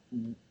we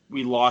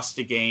lost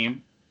a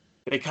game,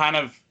 I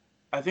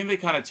think they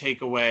kind of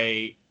take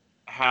away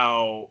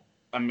how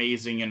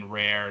amazing and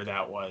rare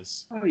that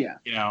was. Oh yeah.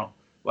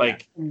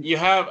 You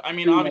have, I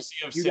mean, obviously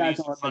you have you City's guys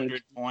are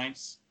 100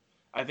 points.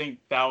 I think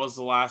that was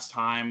the last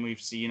time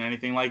we've seen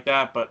anything like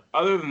that. But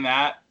other than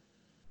that,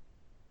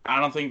 I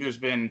don't think there's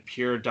been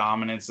pure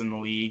dominance in the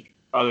league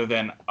other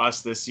than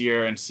us this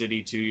year and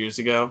City 2 years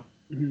ago.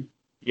 Mm-hmm.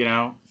 You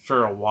know,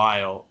 for a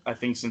while. I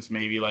think since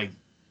maybe like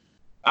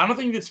I don't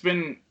think it's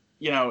been,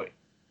 you know,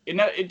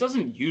 it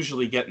doesn't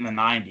usually get in the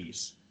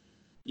 90s.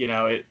 You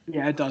know, it.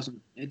 Yeah, it doesn't.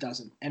 It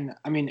doesn't. And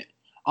I mean,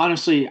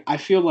 honestly, I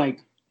feel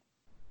like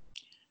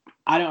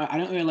I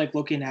don't really like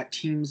looking at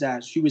teams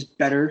as who was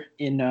better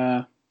in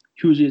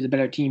who is a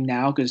better team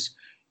now, because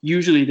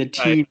usually the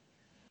team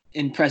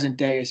in present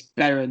day is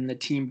better than the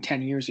team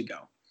 10 years ago.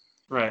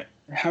 Right.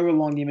 However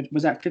long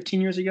was that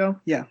 15 years ago?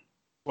 Yeah.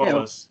 What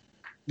was?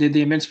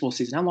 The Invincible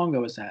season. How long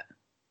ago was that?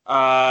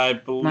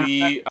 I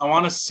believe I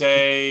want to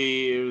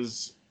say it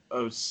was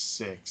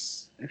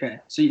 '06. Okay.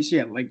 So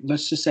yeah, like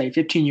let's just say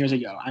 15 years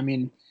ago. I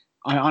mean,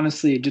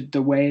 honestly,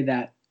 the way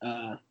that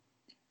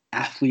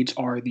athletes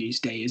are these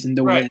days and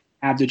the way that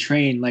they have to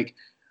train, like,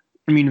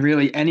 I mean,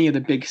 really, any of the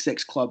big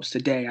six clubs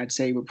today, I'd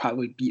say would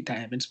probably beat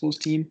that Invincibles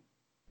team,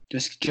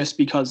 just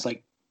because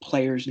like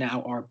players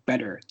now are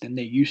better than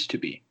they used to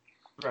be.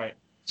 Right.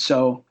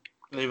 So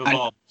they've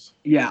evolved.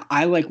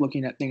 I like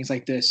looking at things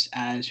like this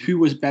as who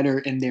was better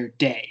in their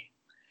day.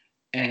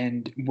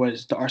 And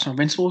was the Arsenal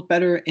Invincibles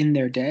better in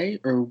their day,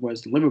 or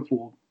was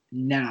Liverpool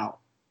now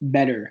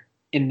better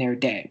in their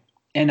day?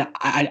 And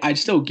I'd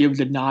still give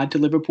the nod to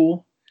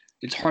Liverpool.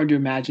 It's hard to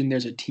imagine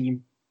there's a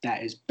team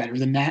that is better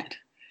than that,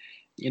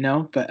 you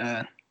know?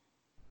 But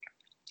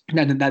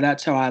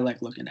that's how I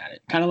like looking at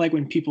it. Kind of like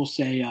when people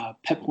say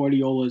Pep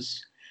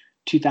Guardiola's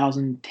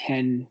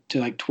 2010 to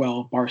like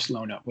 12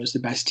 Barcelona was the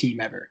best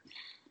team ever.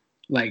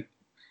 Like,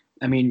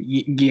 I mean,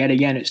 yet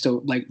again, it's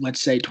still like,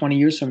 let's say 20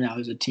 years from now,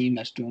 there's a team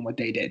that's doing what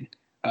they did.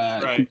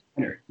 Right.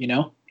 Better, you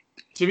know?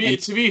 To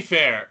be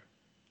fair,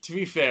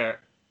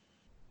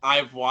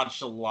 I've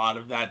watched a lot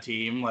of that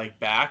team like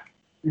back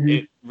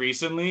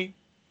recently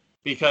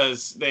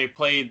because they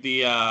played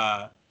the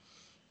I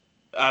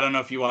don't know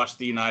if you watched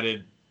the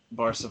United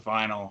Barca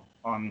final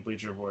on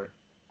Bleacher Report.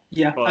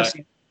 Yeah,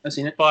 I've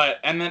seen it. But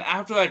and then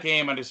after that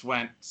game, I just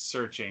went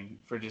searching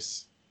for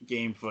just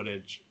game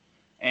footage,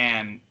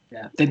 and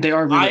yeah, they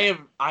are. Really,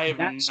 I have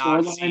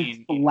not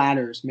seen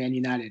ladders Man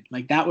United.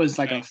 Like that was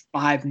like a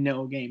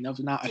 5-0 game. That was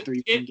not a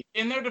 3-1 game.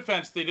 In their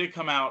defense, they did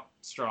come out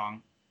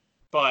strong,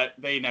 but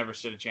they never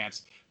stood a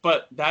chance.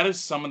 But that is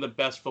some of the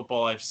best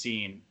football I've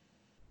seen.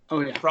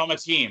 Oh yeah. From a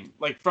team,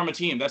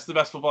 that's the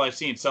best football I've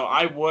seen. So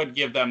I would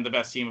give them the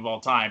best team of all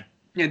time.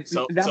 Yeah,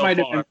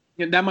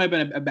 that might have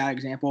been a bad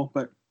example,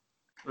 but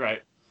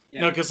right.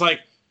 Yeah. No, because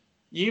like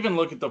you even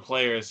look at the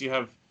players. You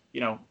have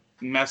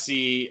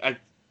Messi.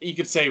 You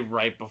could say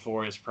right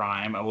before his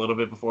prime, a little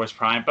bit before his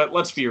prime, but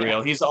let's be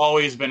real. He's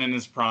always been in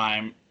his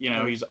prime.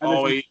 He's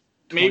always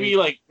maybe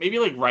like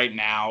right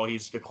now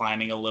he's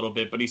declining a little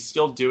bit, but he's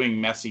still doing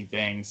Messi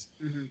things.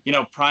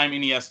 Mm-hmm. Prime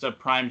Iniesta,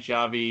 prime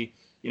Xavi.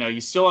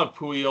 You still have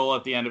Puyol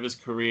at the end of his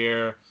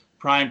career,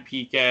 prime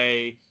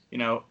Piqué.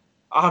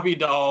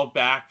 Abidal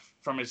back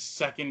from his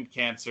second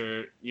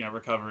cancer,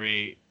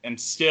 recovery, and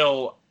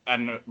still at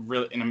an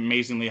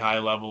amazingly high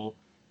level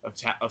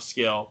of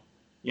skill.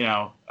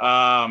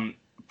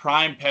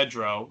 Prime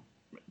Pedro.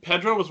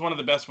 Pedro was one of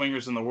the best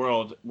wingers in the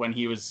world when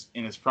he was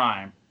in his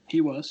prime.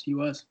 He was.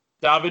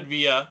 David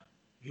Villa,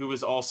 who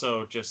was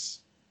also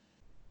just,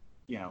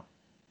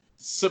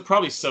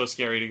 probably so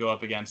scary to go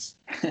up against.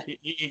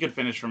 he could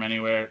finish from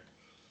anywhere.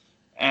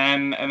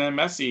 And then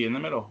Messi in the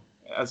middle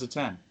as a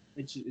 10.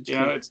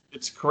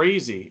 It's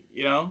crazy,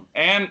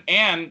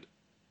 and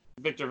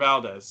Victor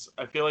Valdez.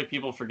 I feel like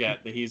people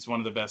forget that he's one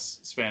of the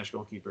best Spanish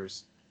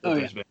goalkeepers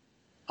there's been.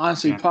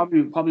 Honestly,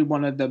 probably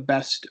one of the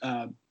best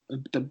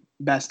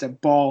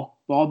at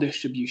ball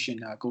distribution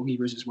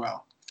goalkeepers as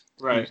well.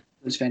 Right.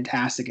 He was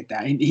fantastic at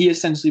that. He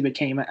essentially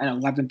became an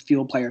 11th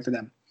field player for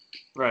them.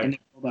 Right.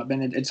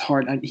 And it's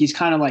hard. He's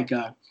kind of like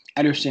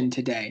Ederson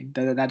today.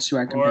 That's who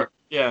I compare.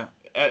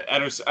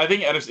 Ederson. I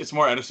think Ederson. It's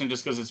more Ederson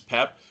just because it's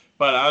Pep.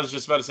 But I was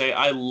just about to say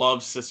I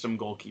love system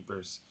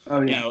goalkeepers.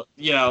 Oh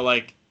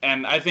yeah.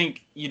 And I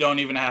think you don't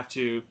even have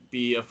to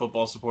be a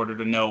football supporter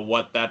to know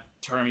what that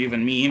term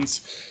even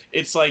means.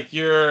 It's like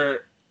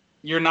you're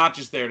not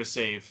just there to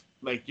save.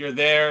 Like you're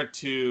there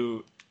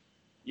to,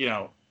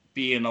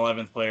 be an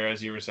 11th player,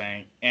 as you were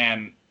saying.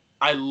 And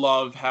I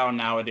love how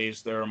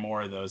nowadays there are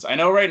more of those. I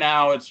know right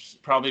now it's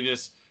probably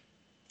just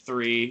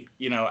 3.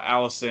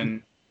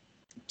 Alisson,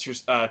 Ter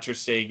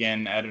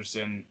Stegen,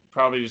 Ederson,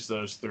 probably just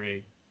those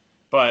 3.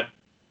 But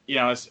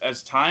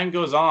as time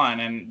goes on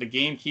and the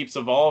game keeps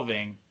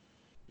evolving,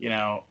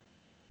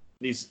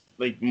 these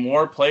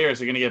more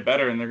players are going to get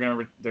better, and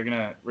they're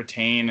gonna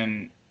retain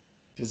and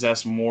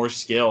possess more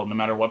skill no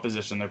matter what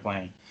position they're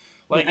playing.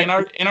 Like in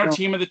our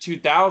team of the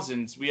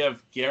 2000s, we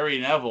have Gary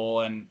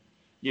Neville, and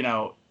he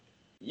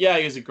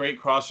was a great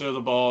crosser of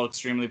the ball,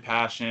 extremely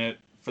passionate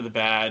for the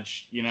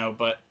badge,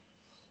 but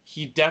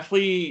he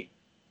definitely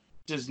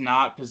does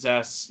not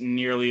possess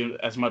nearly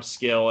as much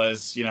skill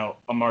as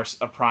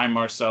a prime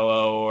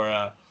Marcelo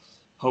or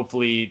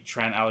hopefully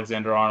Trent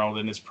Alexander-Arnold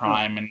in his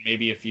prime and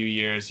maybe a few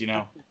years.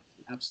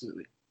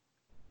 Absolutely.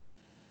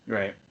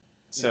 Right.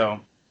 So.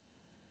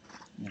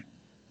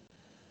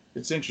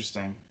 It's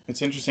interesting.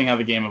 It's interesting how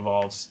the game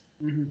evolves,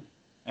 Mm-hmm.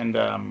 and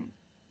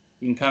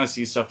you can kind of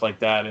see stuff like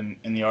that in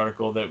the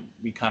article that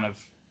we kind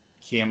of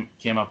came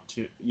up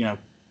to,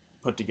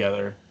 put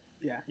together.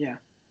 Yeah, yeah.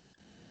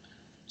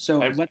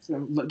 So I, let's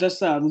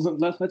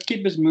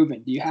keep this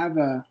moving. Do you have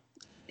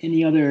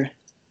any other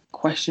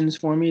questions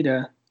for me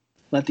to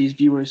let these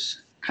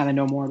viewers kind of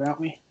know more about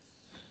me?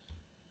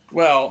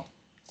 well,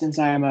 Since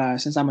I'm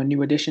a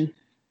new addition.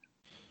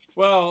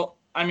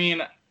 I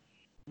mean,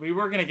 we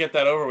were going to get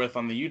that over with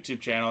on the YouTube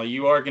channel.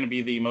 You are going to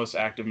be the most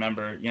active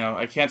member.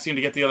 I can't seem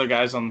to get the other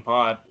guys on the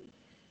pod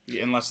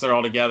unless they're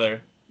all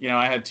together.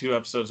 I had 2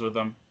 episodes with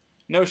them.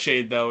 No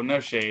shade, though. No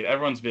shade.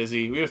 Everyone's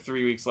busy. We have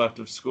 3 weeks left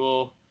of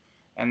school.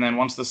 And then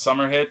once the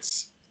summer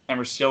hits and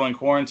we're still in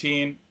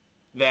quarantine,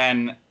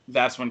 then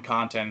that's when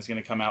content is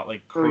going to come out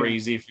like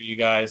crazy for you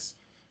guys.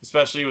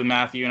 Especially with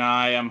Matthew and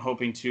I, I'm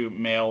hoping to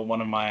mail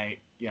one of my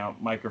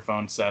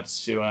microphone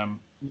sets to him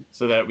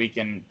so that we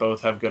can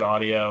both have good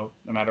audio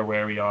no matter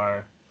where we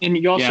are. And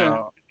you also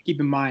have to keep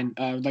in mind,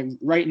 like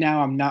right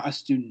now, I'm not a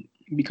student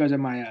because of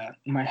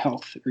my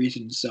health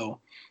reasons. So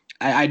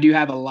I do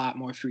have a lot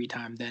more free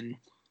time than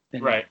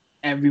right.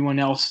 everyone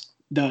else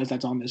does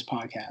that's on this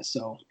podcast.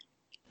 So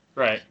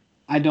right.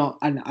 I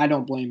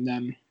don't blame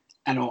them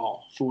at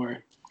all for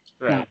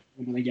not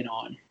being able to get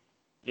on.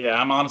 Yeah,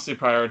 I'm honestly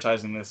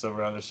prioritizing this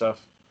over other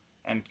stuff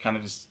and kind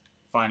of just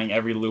finding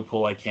every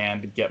loophole I can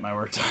to get my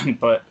work done.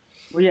 But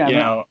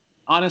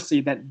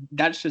honestly,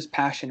 that's just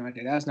passion right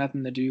there. That has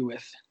nothing to do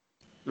with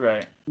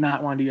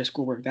not want to do your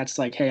schoolwork. That's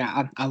like, hey,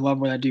 I love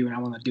what I do and I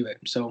want to do it.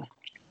 So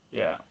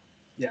yeah.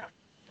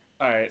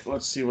 All right,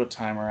 let's see what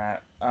time we're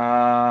at.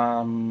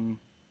 Oh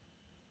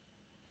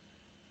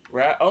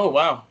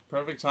wow,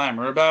 perfect time.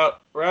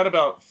 We're at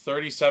about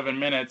 37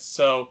 minutes.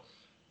 So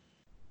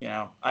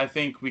I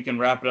think we can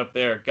wrap it up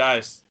there.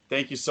 Guys,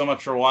 thank you so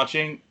much for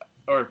watching,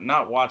 or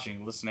not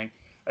watching, listening.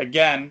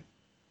 Again,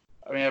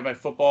 I have my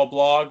football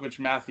blog, which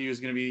Matthew is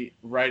going to be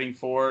writing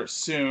for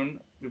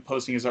soon. We'll be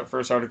posting his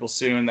first article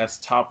soon. That's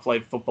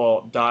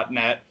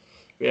topflightfootball.net.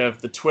 We have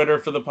the Twitter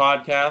for the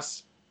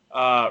podcast,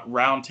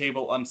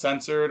 Roundtable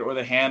Uncensored, or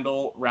the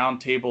handle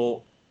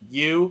Roundtable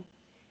U.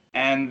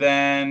 And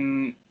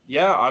then,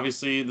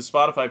 obviously the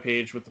Spotify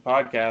page with the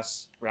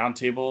podcast,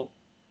 Roundtable,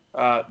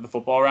 the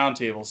Football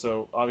Roundtable.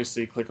 So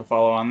obviously click a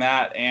follow on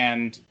that.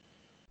 And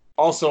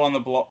also on the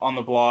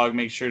blog,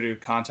 make sure to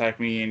contact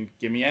me and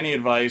give me any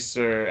advice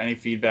or any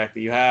feedback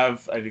that you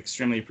have. I'd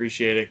extremely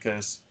appreciate it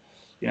because,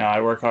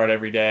 I work hard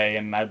every day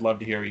and I'd love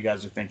to hear what you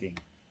guys are thinking.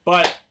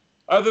 But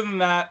other than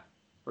that,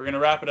 we're going to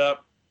wrap it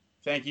up.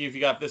 Thank you if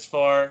you got this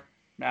far.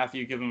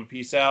 Matthew, give them a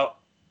peace out.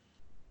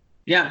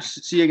 Yeah,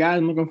 see you guys.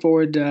 I'm looking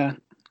forward to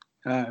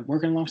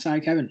working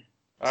alongside Kevin.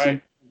 All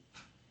right.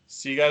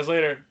 See you guys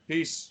later.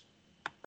 Peace.